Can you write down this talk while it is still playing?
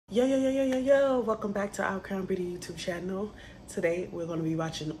Yo, welcome back to our Crown Beauty YouTube channel. Today we're going to be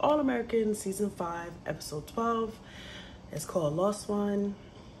watching All American Season 5 Episode 12. It's called Lost One.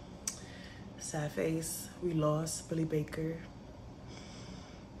 Sad face, we lost Billy Baker.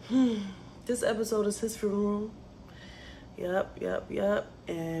 This episode is his funeral. Yep.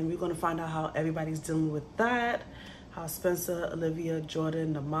 And we're going to find out how everybody's dealing with that. How Spencer, Olivia,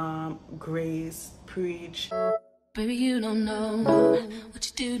 Jordan, the mom, Grace, Preach. Baby, you don't know what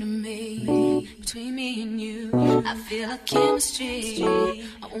you do to me. Between me and you, I feel a chemistry.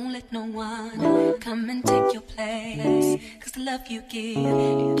 I won't let no one come and take your place. Cause the love you give,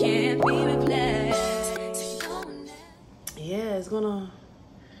 it can't be replaced. Yeah, it's gonna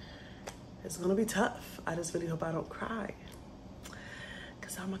be tough. I just really hope I don't cry.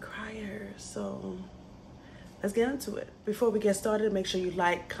 Cause I'm a crier, so let's get into it. Before we get started, make sure you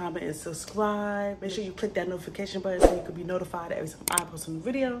like, comment, and subscribe. Make sure you click that notification button so you can be notified every time I post a new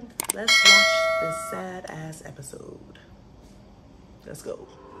video. Let's watch this sad-ass episode. Let's go.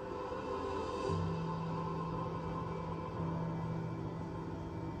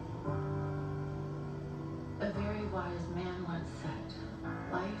 A very wise man once said,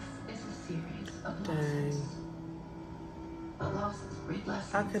 life is a series of losses. But losses breed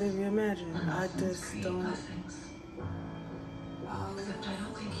lessons. I couldn't even imagine. I just don't. Blessings. Except I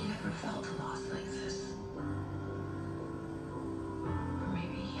don't think he ever felt a loss like this. Or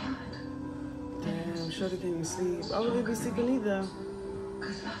maybe he had. Damn, Shorty didn't sleep. I wouldn't be sleeping either.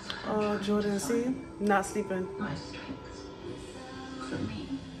 Oh, Jordan, see? Not sleeping. My strength. For me.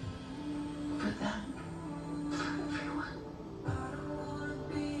 For them. For everyone.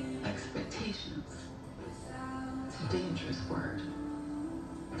 Expectations. It's a dangerous word.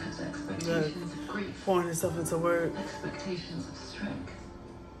 Because expectations of grief. Pouring himself into work. Expectations of strength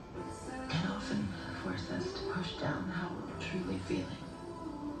can often force us to push down how we're truly feeling.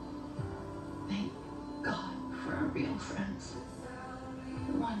 Thank God for our real friends.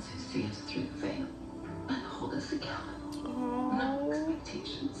 The ones who see us through the veil and hold us accountable. No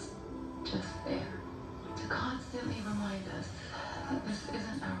expectations. Just there. To constantly remind us that this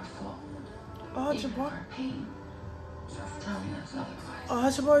isn't our fault. Oh, Even Jabbar. our pain is telling us otherwise. Oh,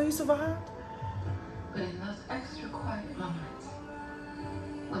 Jabbar, you survived? But in those extra quiet moments,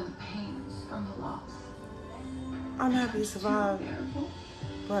 when the pain from the loss, I'm happy you survived. unbearable,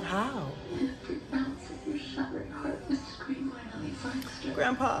 But how? and every ounce of your shattered heart is scream finally finds strength.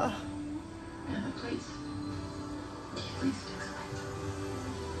 Grandpa. And a place you least expect.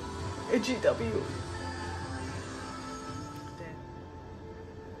 A GW.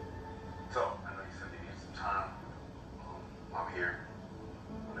 So, I know you said you need some time. I'm here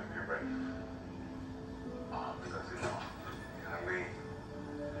whenever you're ready. Because, you know what I mean?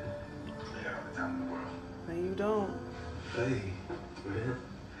 You got all the time in the world. No, you don't. Hey, man.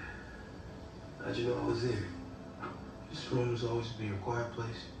 How'd you know I was here? This room has always been a quiet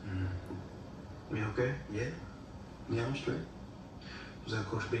place. You okay? Yeah? Yeah, I'm straight. Was that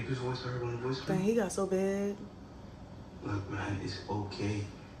Coach Baker's voice I heard on the voice? Dang, he got so big. Look, man, it's okay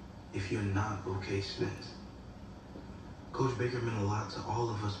if you're not okay, Spence. Coach Baker meant a lot to all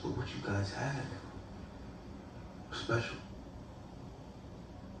of us, but what you guys had was special.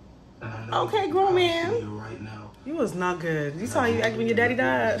 And I know Okay, you grown probably man. see it right now. You was not good. You saw how you act when your daddy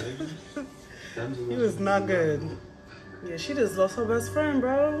died. You was not good. Yeah, she just lost her best friend,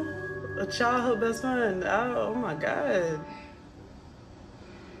 bro. A childhood best friend. Oh my God.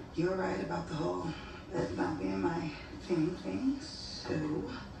 You're right about the whole that not being my thing. So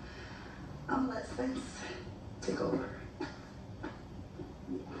I'll let Spence take over.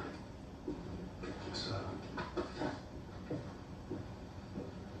 What's up?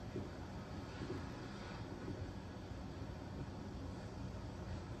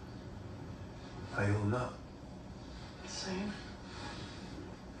 How you holding up? Same.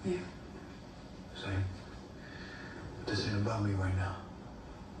 You. Same. But this ain't about me right now.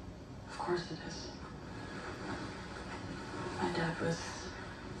 Of course it is. My dad was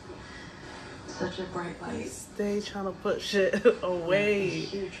such a bright light. Stay trying to put shit A away.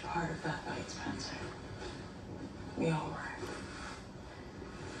 huge part of that fight, Spencer. We all were.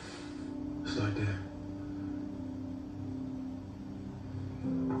 Start there.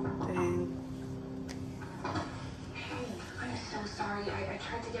 Dang. Hey, I'm so sorry. I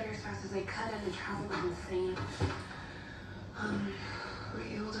tried to get here as fast as I could and the travel was insane. Were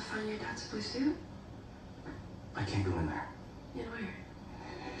you able to find your dad's blue suit? I can't go in there. In where?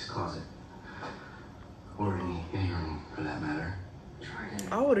 His closet. Or any room, for that matter. Jordan.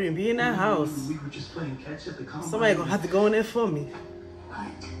 I wouldn't even be in that house. We were just playing catch up. Somebody gonna have to go in there for me.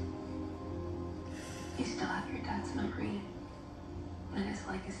 What? You still have your dad's memory. and his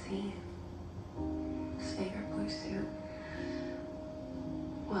legacy, his favorite blue suit.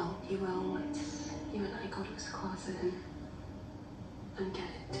 Well, you will once you and I go to his closet and get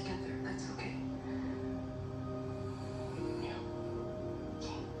it together. That's okay. Yeah.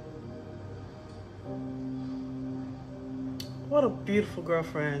 What a beautiful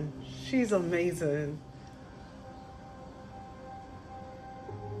girlfriend. She's amazing.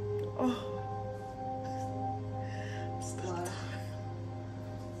 Oh.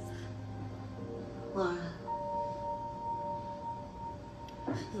 Laura.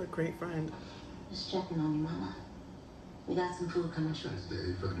 She's a great friend. Just checking on you, Mama. We got some food coming short. That's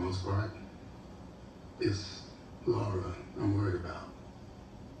Dave for the most part. It's Laura I'm worried about.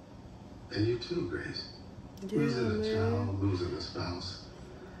 And you too, Grace. Yeah, losing a man. child, losing a spouse,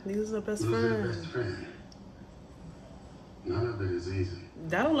 Losing a best losing a friend. best friend. None of it is easy.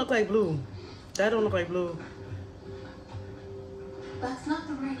 That don't look like blue. That don't look like blue. That's not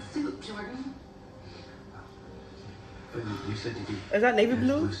the right suit, Jordan. But you said you did. Is that navy Yes,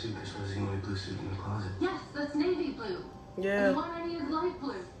 blue? blue suit. This was the only blue suit in the closet. Yes, that's navy blue. And the Yeah. one I need is light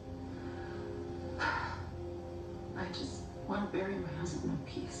blue. I just want to bury my husband in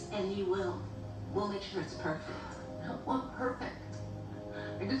peace. And you will. We'll make sure it's perfect. I don't want perfect.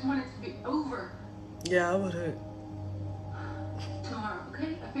 I just want it to be over Yeah, I would have. tomorrow,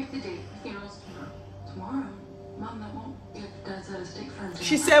 okay? I picked a date. The funeral's tomorrow. Tomorrow? Mom, that won't get Dad's out-of-state friends.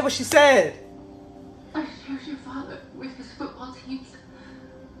 She said what she said. I shared your father with his football teams.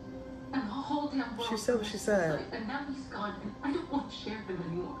 And the whole damn world. She said what she said. And now he's gone, and I don't want to share him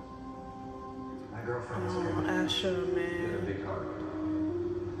anymore. My girlfriend is Oh, Asher, You had a man. big heart.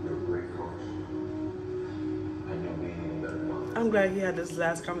 You're a great coach. And you'll be even better mom. I'm glad he had this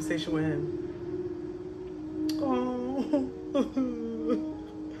last conversation with him. Oh.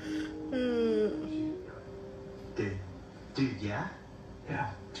 Dude, yeah? Yeah,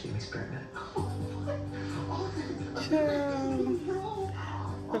 Jamie's pregnant. Child.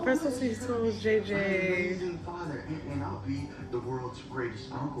 The first person he told was JJ. Amazing father, and I'll be the world's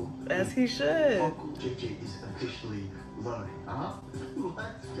greatest uncle. As he should. Uncle JJ is officially loaded. Huh?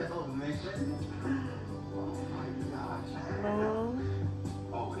 Let's go, mission. Oh my gosh. Oh.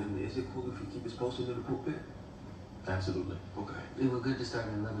 Oh, and is it cool if you keep us posted in the pulpit? Absolutely. Okay. Hey, we're good to start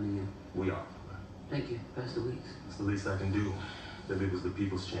in 11 again. We are. Thank you. Pass the weeks. It's the least I can do. Billy was the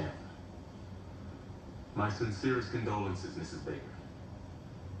people's champ. My sincerest condolences, Mrs. Baker.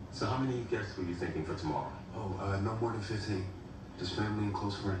 So how many guests were you thinking for tomorrow? Oh, no more than 15. Just family and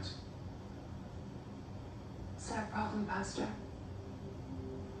close friends. Is that a problem, Pastor?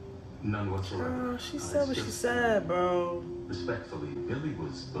 None whatsoever. Oh, she It's said what she just, said, bro. Respectfully, Billy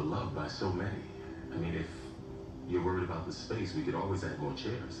was beloved by so many. I mean, if you're worried about the space, we could always add more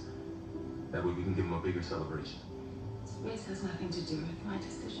chairs. That way we can give him a bigger celebration. Space has nothing to do with my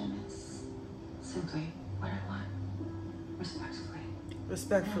decision. It's simply what I want. Respectfully.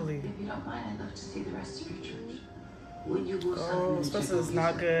 Respectfully. If you don't mind, I'd love to see the rest of your church. When you go Oh, Spencer is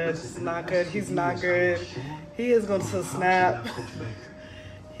not good. It's not good. He's not good. He is going to snap. Coach Baker.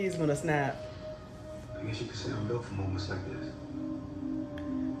 He's going to snap. I guess you could say I'm built for moments like this.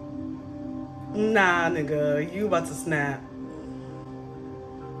 Nah, nigga. You about to snap.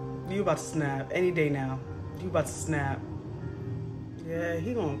 You about to snap. Any day now. You about to snap. Yeah,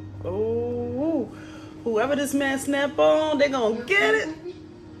 he gonna... Oh, whoever this man snap on, they gonna get it.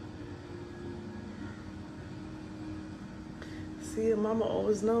 See, your mama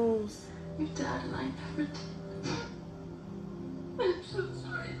always knows. Your dad and I never did. I'm so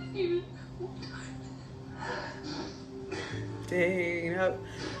sorry that you Dang,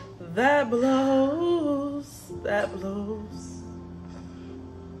 that blows. That blows.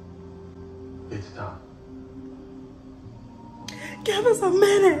 It's time. Give us a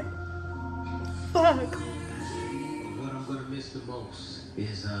minute. Fuck. What I'm gonna miss the most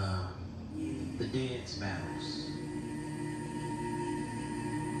is the dance battles.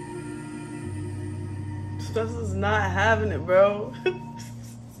 Spencer's not having it, bro.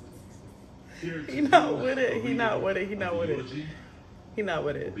 He not with it. He not with it. He not with it. He not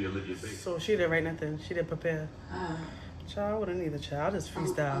with it. So she didn't write nothing. She didn't prepare. Child, I wouldn't either, child. I just A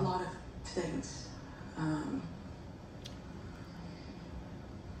freestyle. lot of things.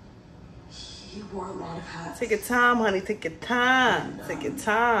 He wore a lot of hats. Take your time, honey. Take your time. Take your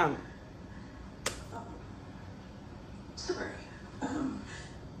time. Sorry.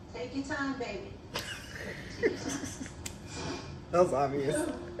 Take your time, baby. That was obvious.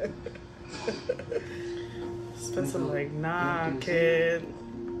 Spencer like, nah, kid.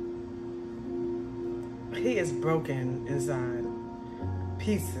 He is broken inside.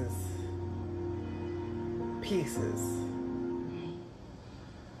 Pieces. Pieces.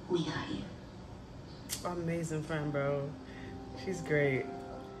 We got you. Amazing friend, bro. She's great.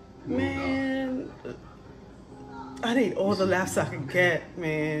 Man, I need all the laughs I can get,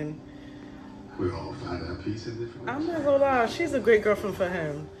 man. We all find our peace in different ways. I'm not gonna lie, she's a great girlfriend for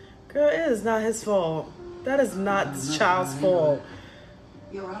him. Girl, it is not his fault. That is not this child's fault.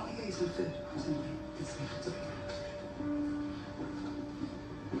 Yo, why don't we get you some food? It's okay.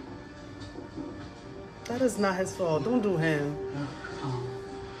 That is not his fault. Don't do him.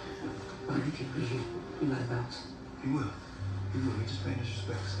 You let it bounce. He will. He will. He just paid his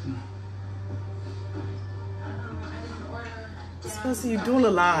respects. Come on. I didn't order. Spencer, you're doing a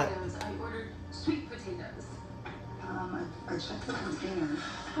lot. I ordered sweet potatoes. I checked the container.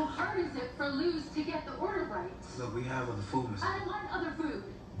 How hard is it for Luz to get the order right? Look, we have other food, Miss. I want other food.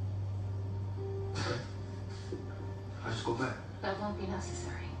 Okay. I'll just go back. That won't be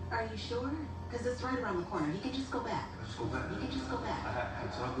necessary. Are you sure? Because it's right around the corner. You can just go back. I'll just go back. You can just go back.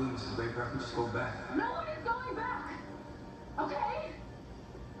 It's all good, Mrs. Baker. I can just go back. No one is going back. Okay?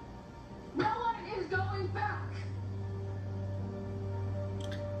 No one is going back.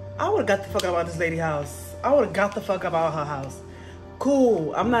 I would have got the fuck out of this lady's house. I would have got the fuck out of her house.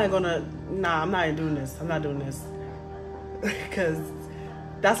 Cool. I'm not gonna. Nah, I'm not even doing this. I'm not doing this. Because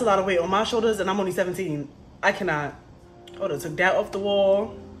that's a lot of weight on my shoulders, and I'm only 17. I cannot. I would have took that off the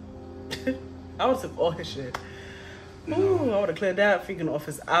wall. I would have took all his shit. Ooh, I would have cleared that freaking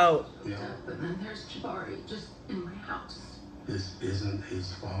office out. Yeah. But then there's Jabari just in my house. This isn't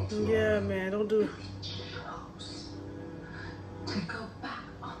his fault. Yeah, man, don't do. Chose to go back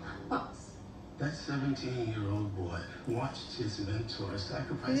on that bus. That 17-year-old boy watched his mentor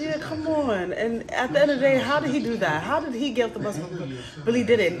sacrifice Yeah, his come life. on. And at the end of the day, how did he do that? How did he get off the bus? Billy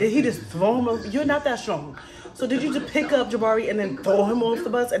did it. Did he just throw him off? You're not that strong. So did you just pick up Jabari and then throw him off the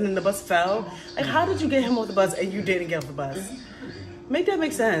bus and then the bus fell? Like, how did you get him off the bus and you didn't get off the bus? Make that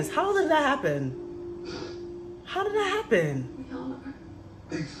make sense. How did that happen? How did that happen? We all are.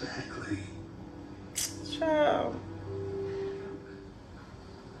 Exactly. Child.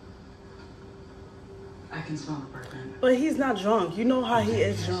 I can smell the bourbon. But he's not drunk. You know how he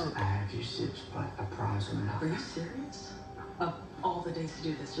is drunk. I have you sips, but I promise I'm not. Are you serious? Of all the days to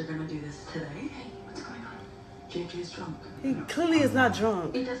do this, you're gonna do this today? Hey, what's going on? JJ's drunk. He clearly is not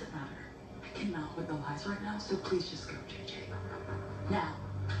drunk. It doesn't matter. I cannot with the lies right now, so please just go, JJ. Now.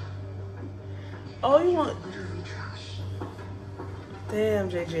 Oh, you want... Literally trash. Damn,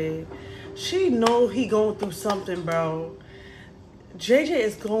 JJ. She know he going through something, bro. JJ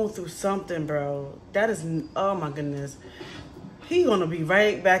is going through something, bro. That is... Oh, my goodness. He gonna be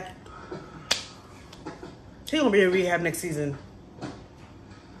right back... He gonna be in rehab next season.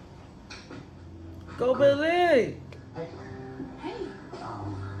 Go, Billy! Hey.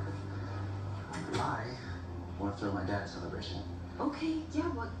 I want to throw my dad a celebration. Okay, yeah,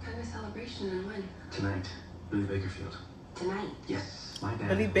 what kind of celebration and when? Tonight, Billy Bakerfield. Tonight. Yes, my dad.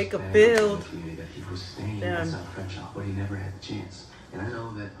 Billy was Bakerfield. bad in the community that he was staying Damn. inside French shop, but he never had the chance. And I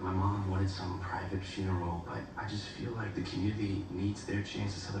know that my mom wanted some private funeral, but I just feel like the community needs their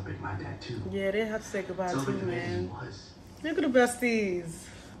chance to celebrate my dad too. Yeah, they have to say goodbye too, Celebrate the man he man. was. Look at the besties.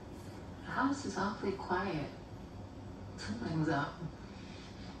 The house is awfully quiet. Something's up.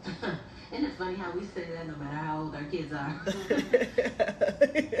 Isn't it funny how we say that no matter how old our kids are?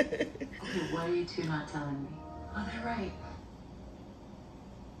 Okay, why are you two not telling me? Oh, they're right.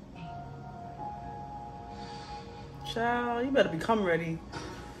 Child, you better become ready.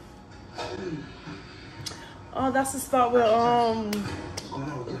 Oh, that's the spot where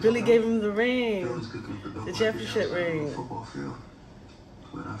Billy gave him the ring, the championship ring. Football field.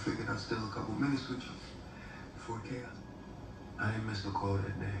 But I figured I'd steal a couple minutes with you before chaos. I didn't miss the call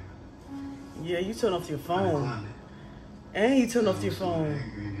that day. Yeah, you turn off your I phone, declined it. and you turn off your I was so phone.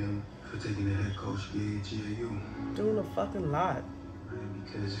 angry at him for taking the head coach gig at GAU. Doing a fucking lot. And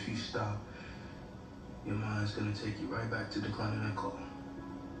because if you stop, your mind's gonna take you right back to declining that call.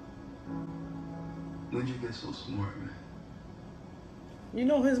 When'd you get so smart, man? You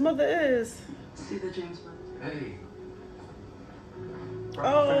know who his mother is. See the James brother? Hey.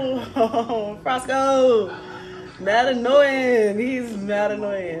 Oh, Frosco. Mad annoying. He's mad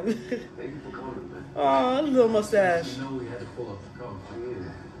annoying. Thank you for coming, man. Oh, little mustache. You know we had to pull off the coach.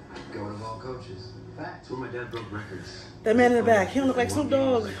 Yeah. Going of all coaches. Facts. Where my dad broke records. That man in the back, he don't look like Snoop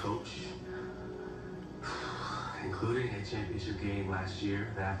Dogg. Coach, including a championship game last year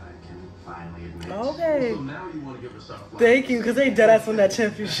that I can finally admit. Okay. So now you want to give yourself a flag. Thank you, because they dead ass on that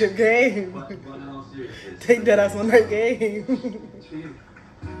championship game. But in all seriousness, They dead ass on that game. It's for you.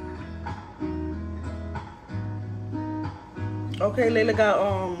 Okay, Layla got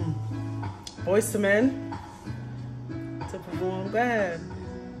Boyz II Men to perform. Go ahead.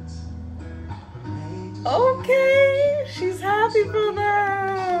 Okay, she's happy for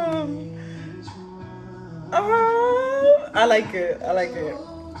them. Oh, I like it. I like it.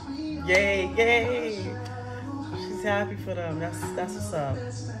 Yay, yay. She's happy for them. That's what's up.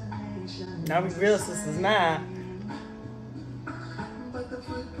 Now we real sisters now.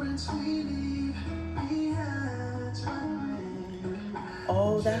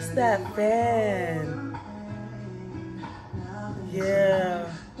 Oh, that's that fan. Yeah.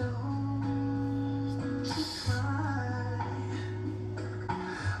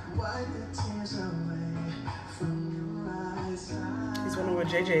 He's wondering where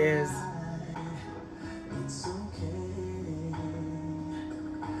JJ is.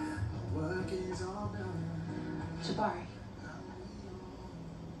 Jabari.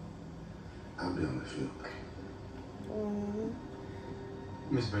 I'll be on the field.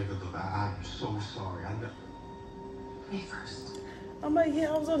 Miss Baker, look, I'm so sorry. I know. Me first. I'm like,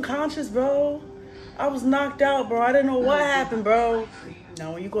 yeah, I was unconscious, bro. I was knocked out, bro. I didn't know what happened, bro.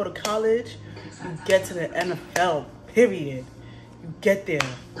 Now, when you go to college, you get to the NFL, period. You get there.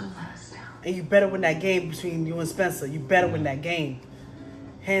 Don't let us down. And you better win that game between you and Spencer. You better win that game.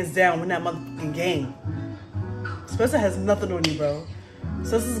 Hands down, win that motherfucking game. Spencer has nothing on you, bro.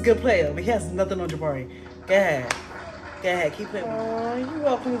 Spencer's a good player, but he has nothing on Jabari. Go ahead. Go ahead, keep it. Oh, you're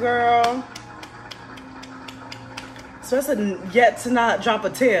welcome, girl. Spencer yet to not drop a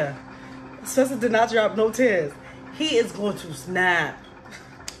tear. Spencer did not drop no tears. He is going to snap.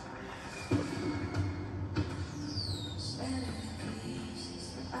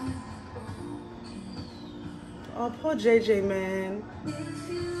 Oh, poor JJ, man.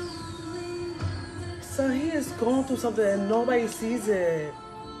 So he is going through something and nobody sees it.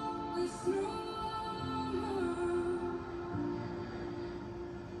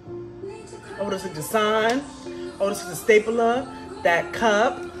 Oh, this is the sign. Oh, this is the stapler. That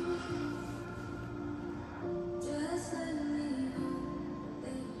cup.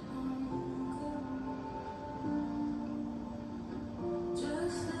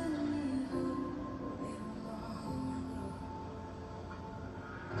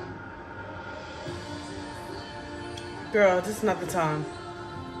 Girl, this is not the time.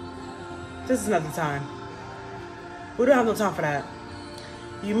 This is not the time. We don't have no time for that.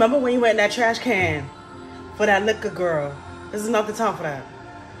 You remember when you went in that trash can for that liquor girl? This is not the time for that.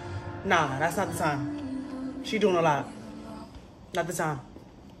 Nah, that's not the time. She doing a lot. Not the time.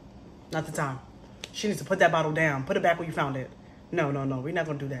 Not the time. She needs to put that bottle down. Put it back where you found it. No, no, no. We're not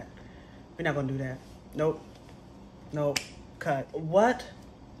going to do that. We're not going to do that. Nope. Nope. Cut. What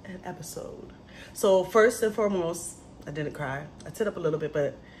an episode. So first and foremost, I didn't cry. I teared up a little bit,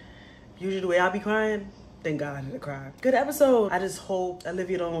 but usually the way I be crying, thank God I didn't cry. Good episode. I just hope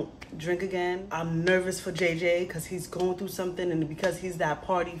Olivia don't drink again. I'm nervous for JJ because he's going through something, and because he's that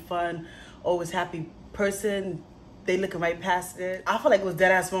party, fun, always happy person, they looking right past it. I feel like it was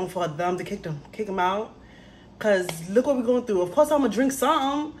dead ass wrong for them to kick him out. Cause look what we're going through. Of course I'm gonna drink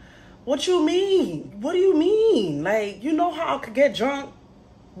something. What you mean? What do you mean? Like, you know how I could get drunk.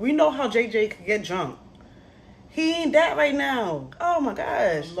 We know how JJ could get drunk. He ain't that right now. Oh my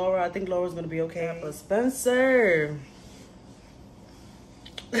gosh. Laura, I think Laura's gonna be okay. But Spencer.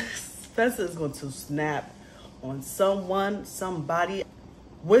 Spencer is going to snap on someone, somebody.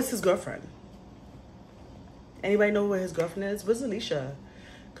 Where's his girlfriend? Anybody know where his girlfriend is? Where's Alicia?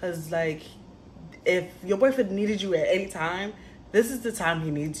 Cause like, if your boyfriend needed you at any time, this is the time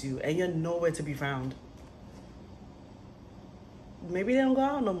he needs you, and you're nowhere to be found. Maybe they don't go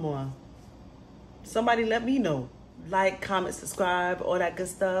out no more. Somebody let me know. Like, comment, subscribe, all that good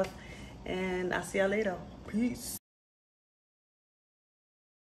stuff. And I'll see y'all later. Peace.